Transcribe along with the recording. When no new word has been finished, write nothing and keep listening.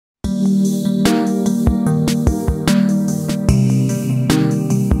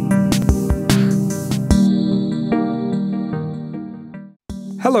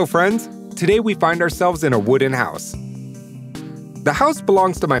Hello friends! Today we find ourselves in a wooden house. The house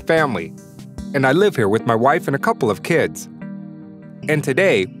belongs to my family, and I live here with my wife and a couple of kids. And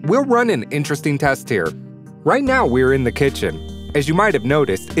today, we'll run an interesting test here. Right now we're in the kitchen. As you might have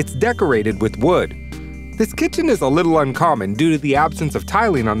noticed, it's decorated with wood. This kitchen is a little uncommon due to the absence of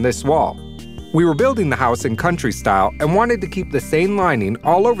tiling on this wall. We were building the house in country style and wanted to keep the same lining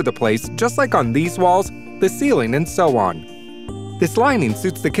all over the place, just like on these walls, the ceiling, and so on. This lining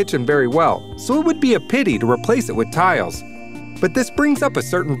suits the kitchen very well, so it would be a pity to replace it with tiles. But this brings up a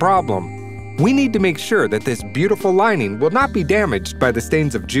certain problem. We need to make sure that this beautiful lining will not be damaged by the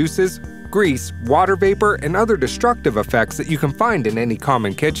stains of juices, grease, water vapor, and other destructive effects that you can find in any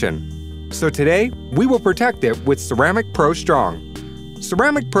common kitchen. So today, we will protect it with Ceramic Pro Strong.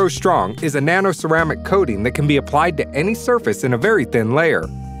 Ceramic Pro Strong is a nano-ceramic coating that can be applied to any surface in a very thin layer.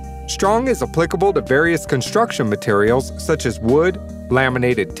 Strong is applicable to various construction materials such as wood,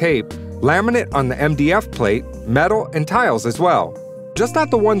 laminated tape, laminate on the MDF plate, metal, and tiles as well. Just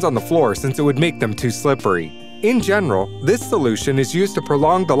not the ones on the floor since it would make them too slippery. In general, this solution is used to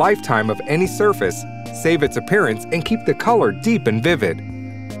prolong the lifetime of any surface, save its appearance, and keep the color deep and vivid.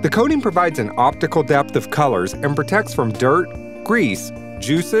 The coating provides an optical depth of colors and protects from dirt, grease,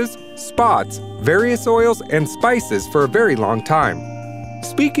 juices, spots, various oils, and spices for a very long time.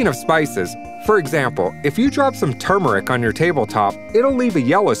 Speaking of spices, for example, if you drop some turmeric on your tabletop, it'll leave a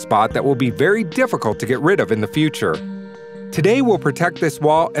yellow spot that will be very difficult to get rid of in the future. Today we'll protect this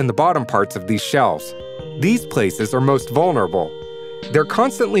wall and the bottom parts of these shelves. These places are most vulnerable. They're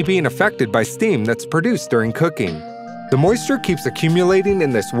constantly being affected by steam that's produced during cooking. The moisture keeps accumulating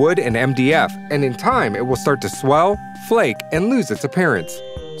in this wood and MDF, and in time it will start to swell, flake, and lose its appearance.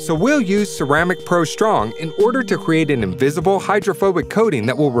 So we'll use Ceramic Pro Strong in order to create an invisible hydrophobic coating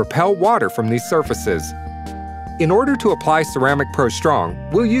that will repel water from these surfaces. In order to apply Ceramic Pro Strong,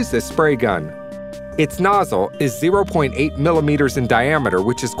 we'll use this spray gun. Its nozzle is 0.8 millimeters in diameter,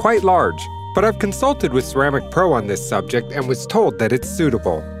 which is quite large, but I've consulted with Ceramic Pro on this subject and was told that it's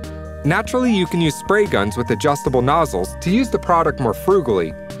suitable. Naturally, you can use spray guns with adjustable nozzles to use the product more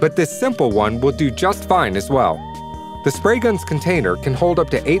frugally, but this simple one will do just fine as well. The spray gun's container can hold up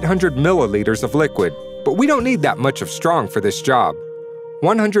to 800 milliliters of liquid, but we don't need that much of strong for this job.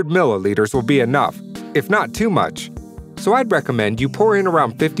 100 milliliters will be enough, if not too much. So I'd recommend you pour in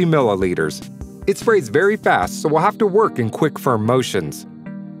around 50 milliliters. It sprays very fast, so we'll have to work in quick, firm motions.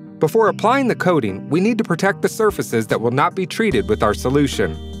 Before applying the coating, we need to protect the surfaces that will not be treated with our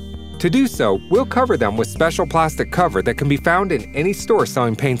solution. To do so, we'll cover them with special plastic cover that can be found in any store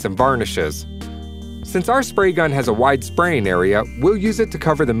selling paints and varnishes. Since our spray gun has a wide spraying area, we'll use it to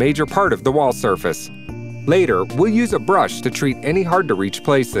cover the major part of the wall surface. Later, we'll use a brush to treat any hard-to-reach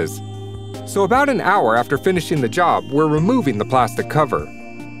places. So about an hour after finishing the job, we're removing the plastic cover.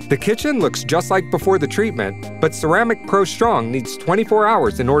 The kitchen looks just like before the treatment, but Ceramic Pro Strong needs 24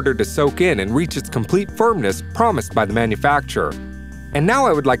 hours in order to soak in and reach its complete firmness promised by the manufacturer. And now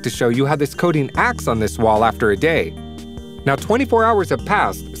I would like to show you how this coating acts on this wall after a day. Now 24 hours have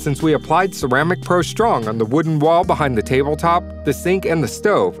passed since we applied Ceramic Pro Strong on the wooden wall behind the tabletop, the sink, and the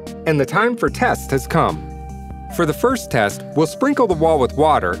stove, and the time for test has come. For the first test, we'll sprinkle the wall with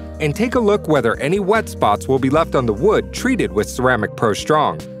water and take a look whether any wet spots will be left on the wood treated with Ceramic Pro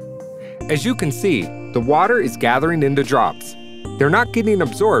Strong. As you can see, the water is gathering into drops. They're not getting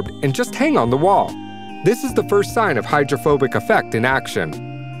absorbed and just hang on the wall. This is the first sign of hydrophobic effect in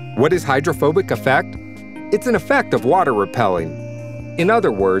action. What is hydrophobic effect? It's an effect of water repelling. In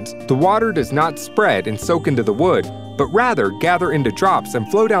other words, the water does not spread and soak into the wood, but rather gather into drops and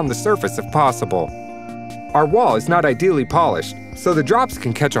flow down the surface if possible. Our wall is not ideally polished, so the drops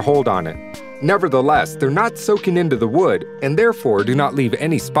can catch a hold on it. Nevertheless, they're not soaking into the wood and therefore do not leave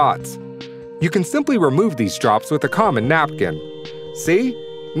any spots. You can simply remove these drops with a common napkin. See?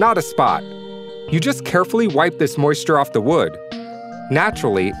 Not a spot. You just carefully wipe this moisture off the wood.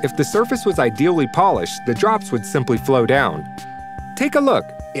 Naturally, if the surface was ideally polished, the drops would simply flow down. Take a look,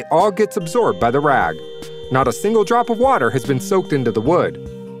 it all gets absorbed by the rag. Not a single drop of water has been soaked into the wood.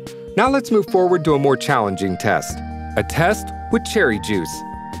 Now let's move forward to a more challenging test. A test with cherry juice.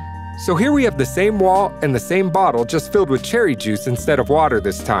 So here we have the same wall and the same bottle just filled with cherry juice instead of water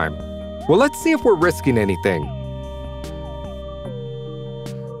this time. Well, let's see if we're risking anything.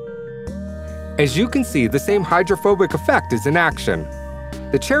 As you can see, the same hydrophobic effect is in action.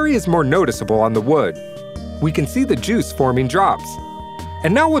 The cherry is more noticeable on the wood. We can see the juice forming drops.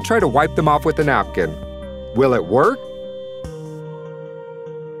 And now we'll try to wipe them off with a napkin. Will it work?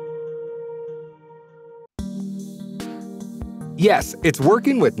 Yes, it's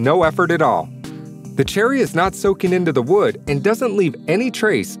working with no effort at all. The cherry is not soaking into the wood and doesn't leave any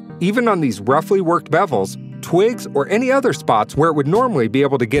trace, even on these roughly worked bevels, twigs, or any other spots where it would normally be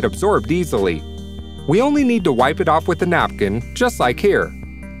able to get absorbed easily. We only need to wipe it off with a napkin, just like here.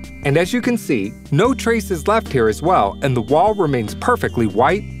 And as you can see, no trace is left here as well, and the wall remains perfectly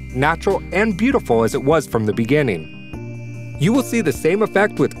white, natural, and beautiful as it was from the beginning. You will see the same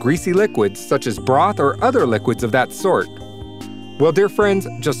effect with greasy liquids such as broth or other liquids of that sort. Well, dear friends,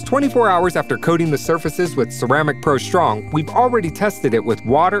 just 24 hours after coating the surfaces with Ceramic Pro Strong, we've already tested it with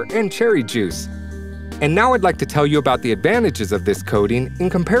water and cherry juice. And now I'd like to tell you about the advantages of this coating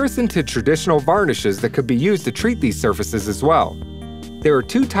in comparison to traditional varnishes that could be used to treat these surfaces as well. There are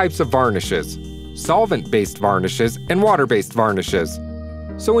two types of varnishes: solvent-based varnishes and water-based varnishes.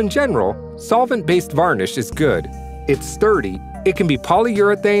 So in general, solvent-based varnish is good. It's sturdy, it can be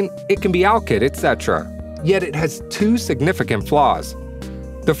polyurethane, it can be alkyd, etc. Yet it has two significant flaws.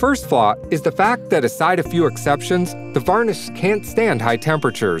 The first flaw is the fact that, aside a few exceptions, the varnish can't stand high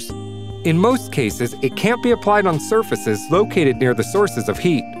temperatures. In most cases, it can't be applied on surfaces located near the sources of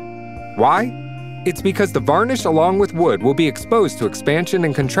heat. Why? It's because the varnish along with wood will be exposed to expansion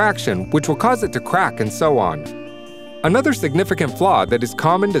and contraction, which will cause it to crack and so on. Another significant flaw that is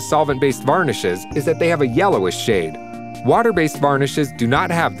common to solvent-based varnishes is that they have a yellowish shade. Water-based varnishes do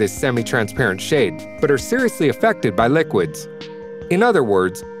not have this semi-transparent shade, but are seriously affected by liquids. In other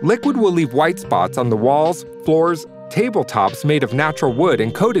words, liquid will leave white spots on the walls, floors, tabletops made of natural wood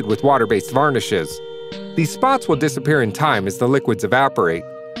and coated with water-based varnishes. These spots will disappear in time as the liquids evaporate.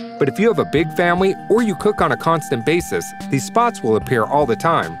 But if you have a big family or you cook on a constant basis, these spots will appear all the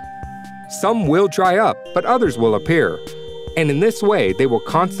time. Some will dry up, but others will appear. And in this way, they will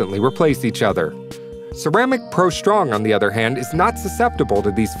constantly replace each other. Ceramic Pro Strong, on the other hand, is not susceptible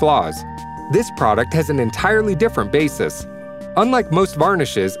to these flaws. This product has an entirely different basis. Unlike most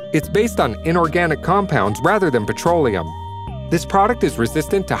varnishes, it's based on inorganic compounds rather than petroleum. This product is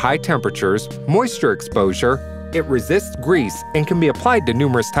resistant to high temperatures, moisture exposure, it resists grease, and can be applied to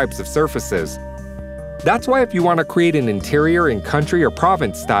numerous types of surfaces. That's why if you want to create an interior in country or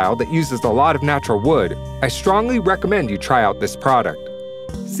province style that uses a lot of natural wood, I strongly recommend you try out this product.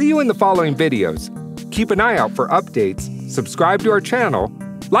 See you in the following videos. Keep an eye out for updates, subscribe to our channel,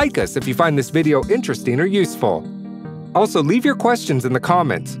 like us if you find this video interesting or useful. Also, leave your questions in the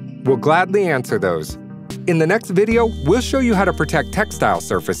comments. We'll gladly answer those. In the next video, we'll show you how to protect textile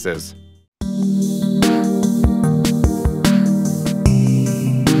surfaces.